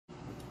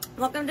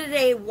Welcome to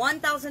day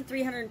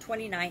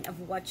 1329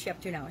 of What You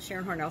Up To Now.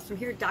 Sharon Horne-Ellstrom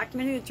here,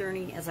 documenting the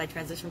journey as I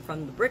transition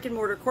from the brick and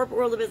mortar corporate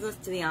world of business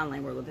to the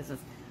online world of business.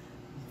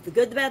 The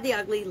good, the bad, the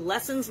ugly,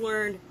 lessons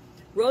learned,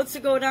 roads to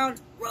go down,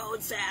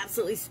 roads to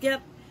absolutely skip,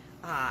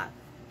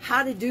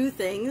 how to do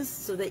things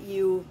so that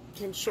you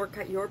can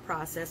shortcut your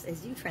process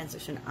as you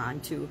transition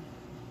onto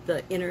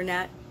the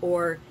internet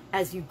or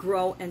as you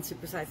grow and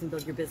supersize and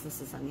build your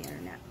businesses on the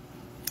internet.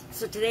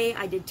 So today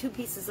I did two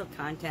pieces of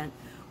content.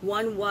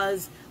 One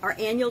was our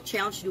annual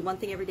challenge to do one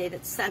thing every day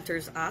that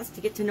centers us, to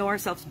get to know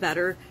ourselves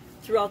better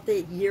throughout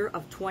the year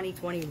of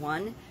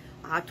 2021.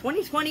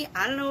 2020,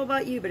 I don't know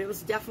about you, but it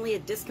was definitely a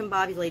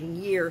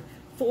discombobulating year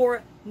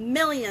for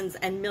millions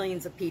and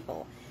millions of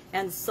people.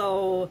 And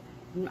so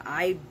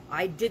I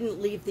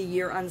didn't leave the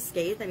year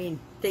unscathed. I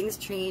mean, things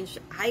changed.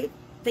 I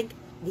think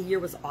the year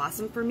was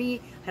awesome for me.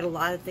 I had a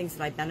lot of things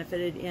that I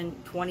benefited in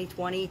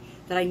 2020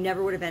 that I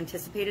never would have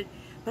anticipated.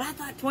 But I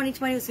thought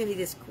 2020 was going to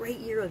be this great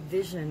year of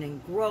vision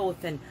and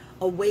growth and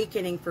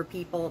awakening for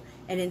people.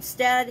 And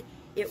instead,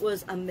 it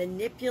was a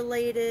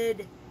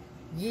manipulated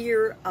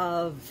year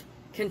of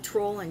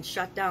control and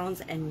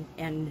shutdowns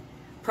and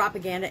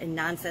propaganda and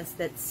nonsense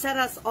that set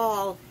us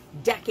all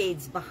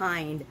decades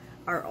behind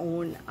our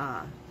own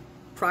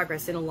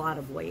progress in a lot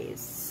of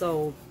ways.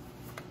 So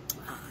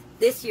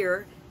this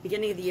year,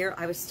 beginning of the year,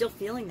 I was still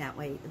feeling that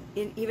way.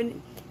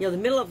 Even the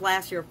middle of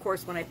last year, of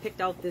course, when I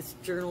picked out this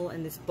journal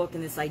and this book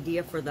and this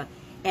idea for the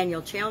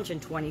annual challenge in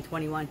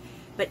 2021.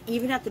 But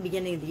even at the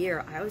beginning of the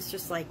year, I was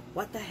just like,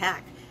 what the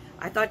heck?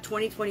 I thought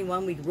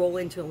 2021 we'd roll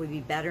into and we'd be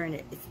better, and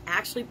it's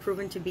actually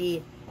proven to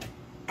be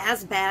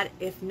as bad,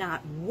 if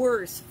not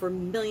worse, for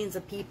millions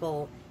of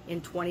people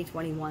in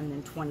 2021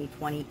 than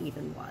 2020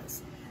 even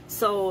was.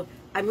 So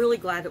I'm really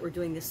glad that we're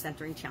doing this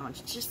centering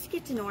challenge, just to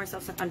get to know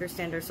ourselves and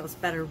understand ourselves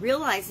better,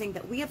 realizing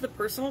that we have the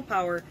personal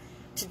power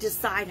to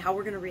decide how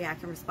we're going to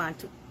react and respond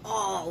to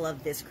all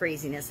of this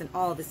craziness and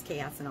all of this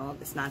chaos and all of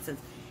this nonsense,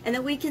 and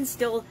that we can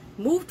still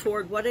move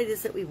toward what it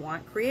is that we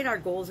want, create our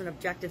goals and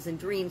objectives and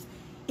dreams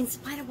in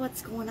spite of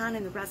what's going on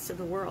in the rest of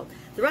the world.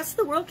 The rest of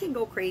the world can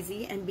go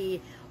crazy and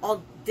be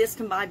all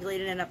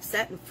discombobulated and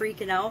upset and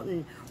freaking out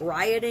and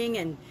rioting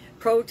and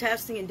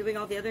protesting and doing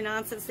all the other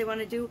nonsense they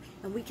want to do,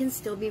 and we can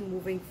still be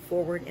moving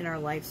forward in our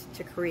lives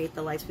to create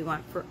the lives we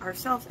want for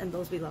ourselves and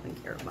those we love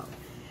and care about.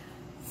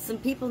 Some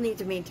people need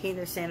to maintain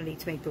their sanity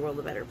to make the world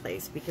a better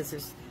place, because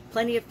there's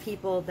plenty of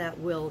people that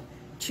will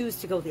choose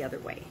to go the other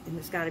way, and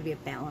there's got to be a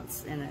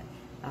balance and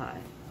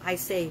I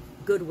say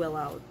goodwill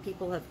out.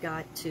 People have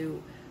got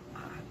to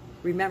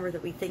remember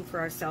that we think for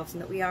ourselves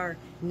and that we are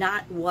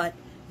not what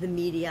the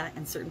media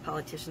and certain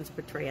politicians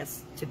portray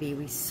us to be.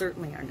 We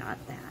certainly are not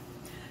that.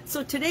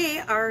 So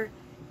today our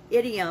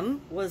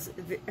idiom was,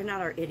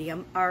 not our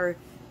idiom, our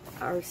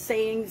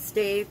sayings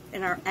day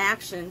and our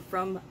action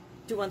from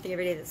Do One Thing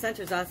Every Day That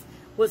Centers Us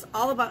was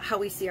all about how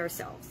we see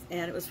ourselves.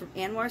 And it was from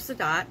Anwar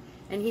Sadat,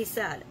 and he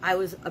said, I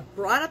was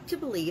brought up to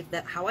believe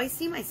that how I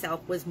see myself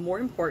was more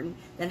important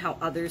than how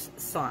others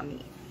saw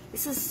me.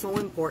 This is so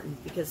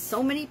important because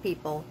so many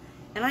people,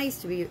 and I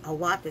used to be a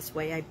lot this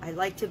way, I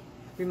like to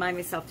remind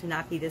myself to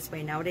not be this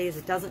way. Nowadays,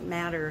 it doesn't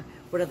matter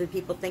what other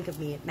people think of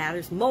me. It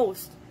matters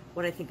most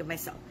what I think of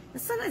myself.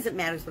 And sometimes it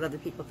matters what other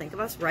people think of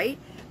us, right?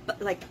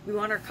 But like, we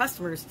want our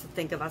customers to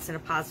think of us in a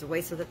positive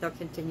way so that they'll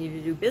continue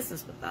to do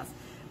business with us.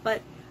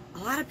 But a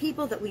lot of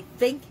people that we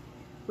think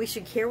we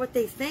should care what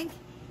they think,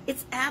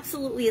 it's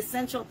absolutely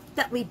essential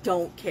that we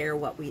don't care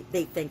what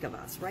they think of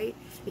us, right?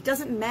 It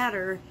doesn't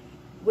matter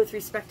with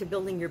respect to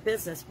building your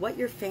business what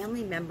your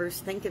family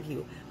members think of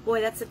you. Boy,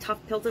 that's a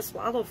tough pill to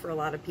swallow for a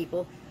lot of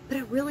people, but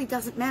it really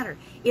doesn't matter.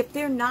 If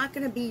they're not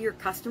going to be your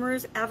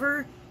customers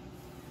ever,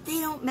 they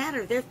don't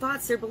matter. Their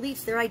thoughts, their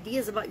beliefs, their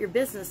ideas about your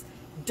business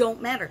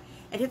don't matter.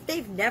 And if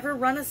they've never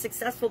run a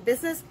successful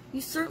business,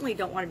 you certainly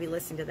don't want to be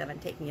listening to them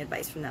and taking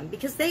advice from them,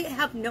 because they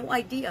have no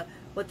idea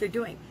what they're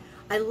doing.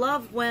 I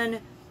love when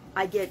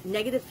I get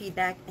negative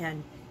feedback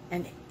and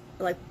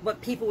like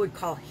what people would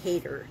call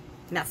hater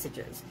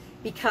messages,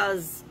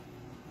 because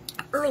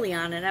early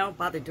on, and I don't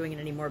bother doing it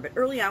anymore, but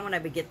early on when I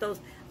would get those,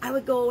 I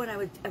would go and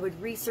I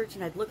would research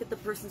and I'd look at the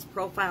person's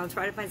profile and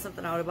try to find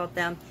something out about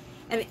them.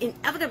 And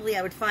inevitably,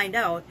 I would find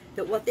out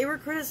that what they were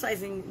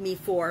criticizing me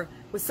for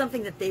was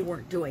something that they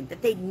weren't doing,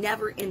 that they'd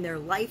never in their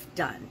life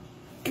done.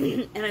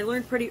 And I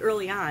learned pretty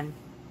early on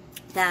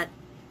that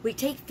we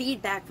take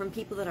feedback from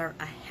people that are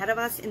ahead of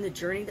us in the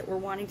journey that we're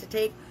wanting to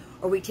take,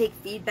 or we take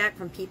feedback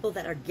from people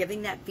that are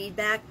giving that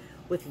feedback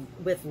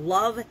with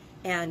love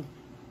and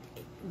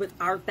with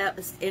our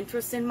best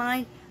interests in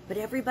mind. But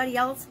everybody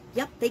else,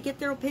 yep, they get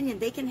their opinion.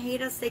 They can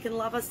hate us, they can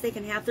love us, they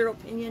can have their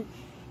opinion.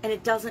 And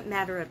it doesn't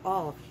matter at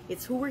all.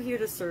 It's who we're here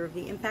to serve,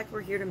 the impact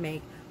we're here to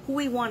make, who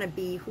we want to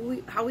be,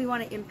 how we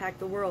want to impact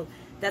the world.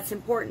 That's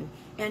important.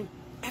 And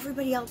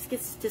everybody else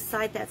gets to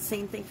decide that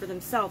same thing for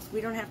themselves.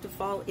 We don't have to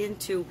fall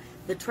into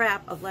the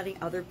trap of letting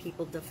other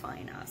people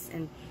define us.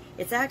 And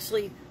it's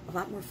actually a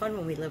lot more fun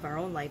when we live our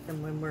own life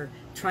than when we're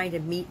trying to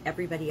meet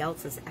everybody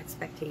else's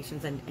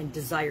expectations and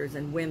desires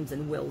and whims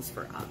and wills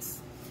for us.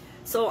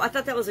 So I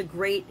thought that was a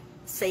great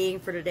saying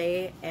for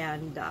today,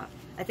 and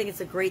I think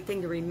it's a great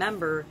thing to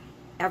remember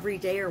every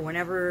day or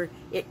whenever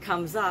it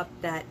comes up,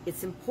 that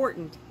it's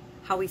important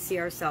how we see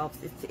ourselves.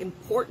 It's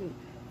important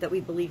that we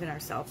believe in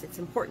ourselves. It's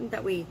important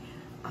that we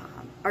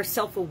are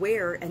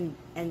self-aware and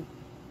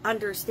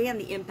understand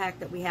the impact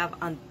that we have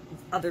on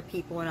other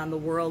people and on the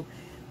world.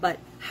 But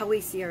how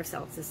we see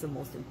ourselves is the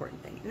most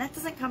important thing. And that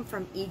doesn't come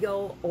from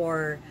ego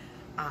or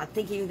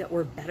thinking that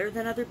we're better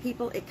than other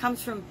people. It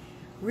comes from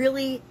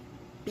really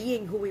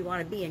being who we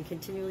want to be and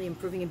continually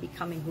improving and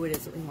becoming who it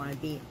is that we want to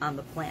be on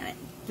the planet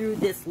through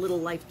this little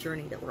life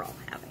journey that we're all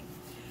having.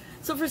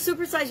 So for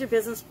Supersize Your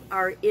Business,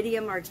 our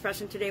idiom, our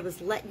expression today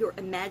was let your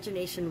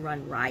imagination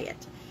run riot.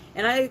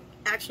 And I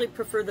actually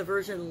prefer the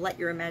version let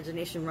your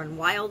imagination run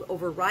wild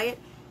over riot,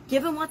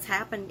 given what's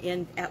happened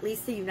in at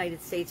least the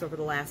United States over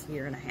the last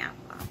year and a half.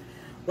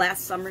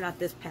 Last summer, not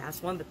this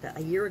past one, but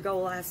a year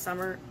ago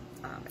summer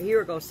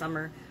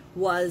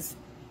was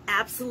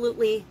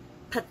absolutely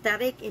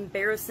pathetic,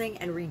 embarrassing,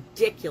 and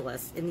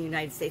ridiculous in the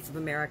United States of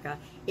America,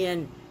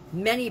 in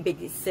many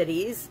big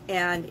cities,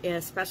 and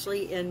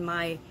especially in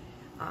my,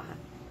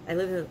 I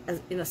live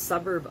in a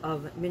suburb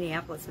of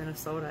Minneapolis,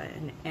 Minnesota,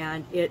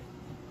 and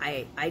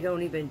I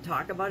don't even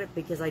talk about it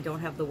because I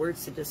don't have the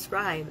words to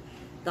describe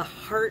the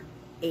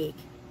heartache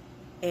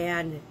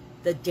and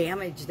the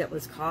damage that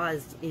was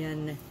caused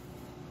in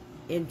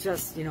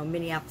just,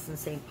 Minneapolis and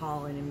St.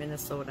 Paul and in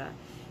Minnesota.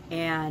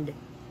 And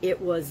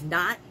it was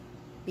not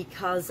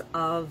because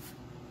of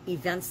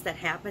events that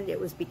happened. It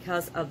was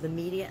because of the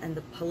media and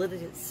the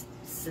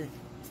politicization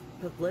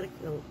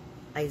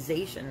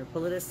or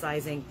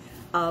politicizing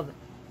of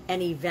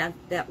an event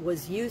that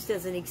was used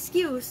as an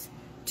excuse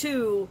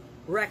to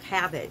wreak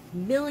havoc.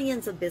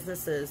 Millions of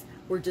businesses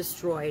were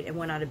destroyed and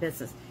went out of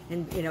business.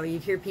 And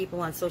you'd hear people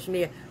on social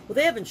media, well,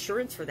 they have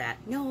insurance for that.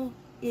 No,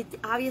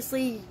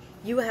 obviously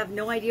you have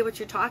no idea what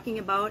you're talking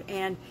about,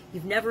 and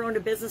you've never owned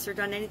a business or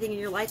done anything in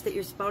your life that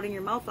you're spouting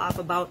your mouth off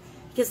about,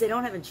 because they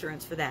don't have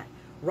insurance for that.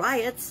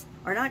 Riots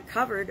are not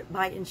covered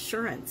by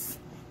insurance.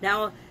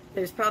 Now,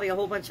 there's probably a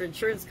whole bunch of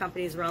insurance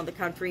companies around the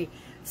country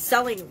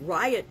selling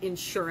riot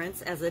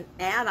insurance as an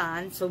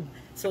add-on,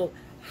 so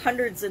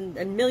hundreds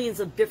and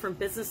millions of different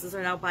businesses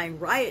are now buying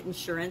riot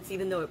insurance,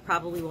 even though it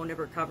probably won't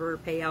ever cover or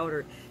pay out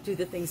or do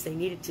the things they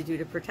needed to do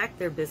to protect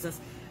their business.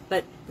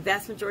 But the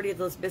vast majority of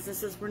those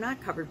businesses were not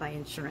covered by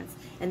insurance,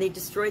 and they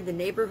destroyed the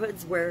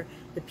neighborhoods where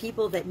the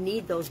people that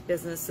need those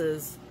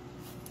businesses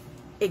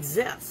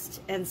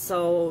exist. And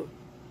so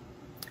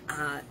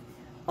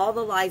all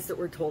the lies that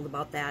we're told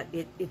about that,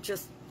 it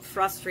just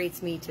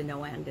frustrates me to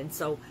no end. And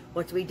so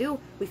what do?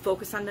 We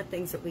focus on the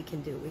things that we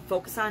can do. We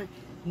focus on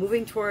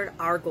moving toward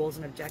our goals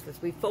and objectives.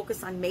 We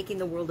focus on making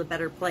the world a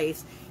better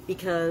place,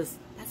 because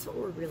that's what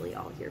we're really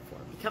all here for.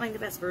 Becoming the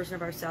best version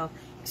of ourselves,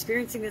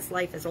 experiencing this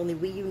life as only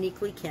we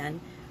uniquely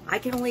can. I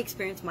can only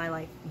experience my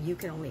life. You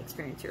can only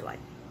experience your life.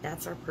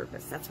 That's our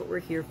purpose. That's what we're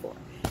here for.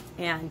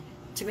 And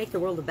to make the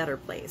world a better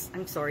place.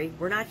 I'm sorry,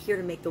 we're not here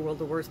to make the world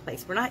a worse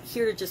place. We're not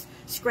here to just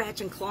scratch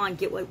and claw and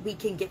get what we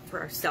can get for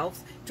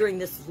ourselves during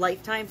this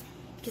lifetime.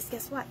 Because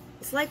guess what?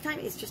 This lifetime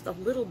is just a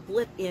little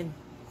blip in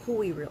who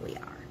we really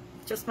are.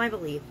 Just my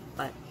belief,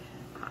 but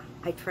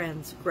I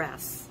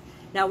transgress.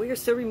 Now, we are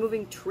still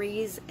removing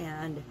trees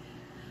and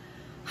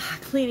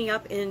cleaning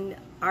up in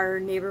our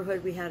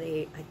neighborhood. We had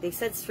they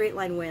said straight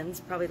line winds,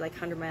 probably like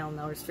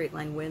 100-mile-an-hour straight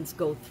line winds,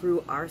 go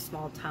through our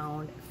small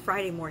town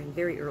Friday morning,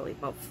 very early,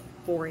 about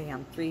 4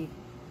 a.m.,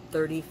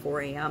 3:30,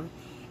 4 a.m.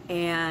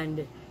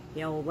 And,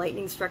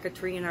 lightning struck a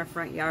tree in our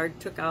front yard,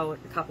 took out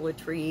a couple of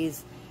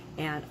trees,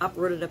 and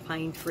uprooted a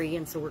pine tree.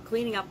 And so we're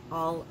cleaning up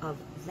all of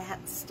that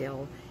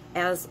still,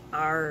 as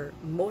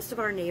most of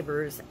our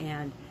neighbors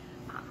and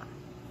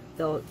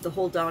the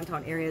whole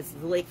downtown areas.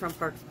 The lakefront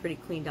park is pretty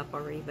cleaned up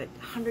already, but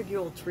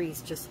 100-year-old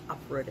trees just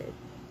uprooted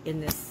in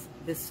this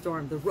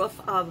storm. The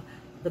roof of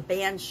the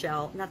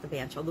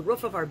the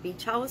roof of our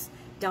beach house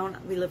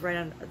we live right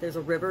on, there's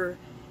a river,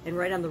 and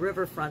right on the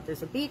riverfront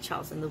there's a beach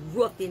house, and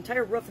the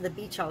entire roof of the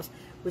beach house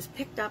was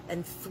picked up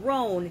and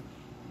thrown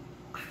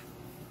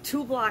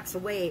 2 blocks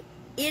away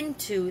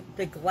into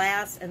the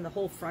glass and the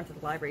whole front of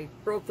the library.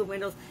 Broke the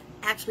windows,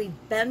 actually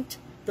bent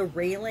the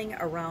railing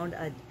around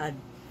a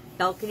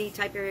balcony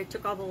type area,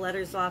 took all the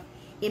letters off,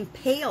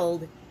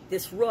 impaled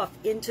this roof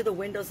into the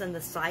windows and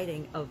the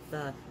siding of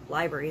the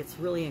library. It's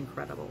really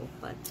incredible.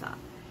 But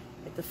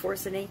the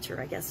force of nature,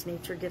 I guess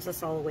nature gives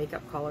us all a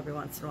wake-up call every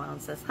once in a while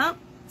and says,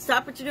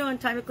 stop what you're doing,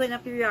 time to clean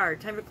up your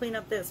yard, time to clean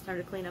up this, time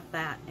to clean up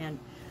that. And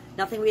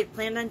nothing we had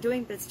planned on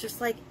doing, but it's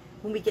just like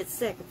when we get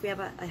sick, if we have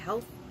a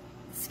health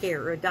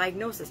scare or a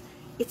diagnosis,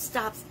 it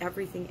stops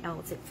everything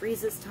else. It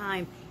freezes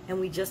time, and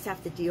we just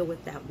have to deal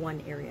with that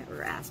one area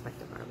or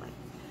aspect of our life.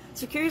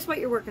 So curious what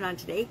you're working on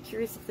today.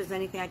 Curious if there's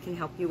anything I can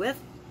help you with.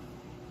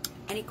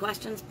 Any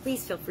questions,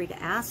 please feel free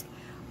to ask.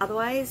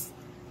 Otherwise,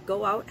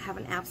 go out, have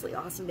an absolutely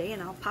awesome day,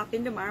 and I'll pop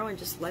in tomorrow and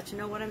just let you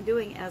know what I'm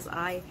doing as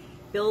I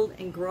build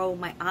and grow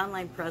my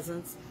online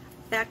presence.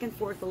 Back and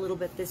forth a little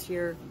bit this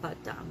year, but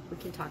we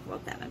can talk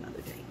about that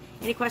another day.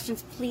 Any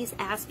questions, please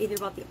ask, either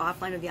about the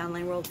offline or the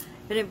online world.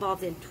 Been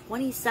involved in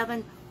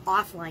 27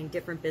 offline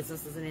different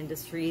businesses and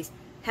industries.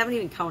 Haven't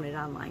even counted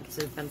online because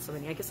there's been so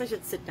many. I guess I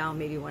should sit down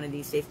maybe one of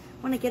these days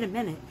when I get a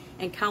minute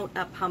and count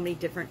up how many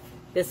different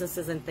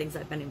businesses and things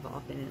I've been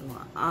involved in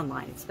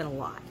online. It's been a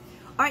lot.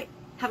 All right,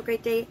 have a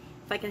great day.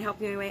 If I can help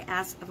you in any way,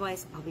 ask.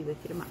 Otherwise, I'll be with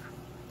you tomorrow.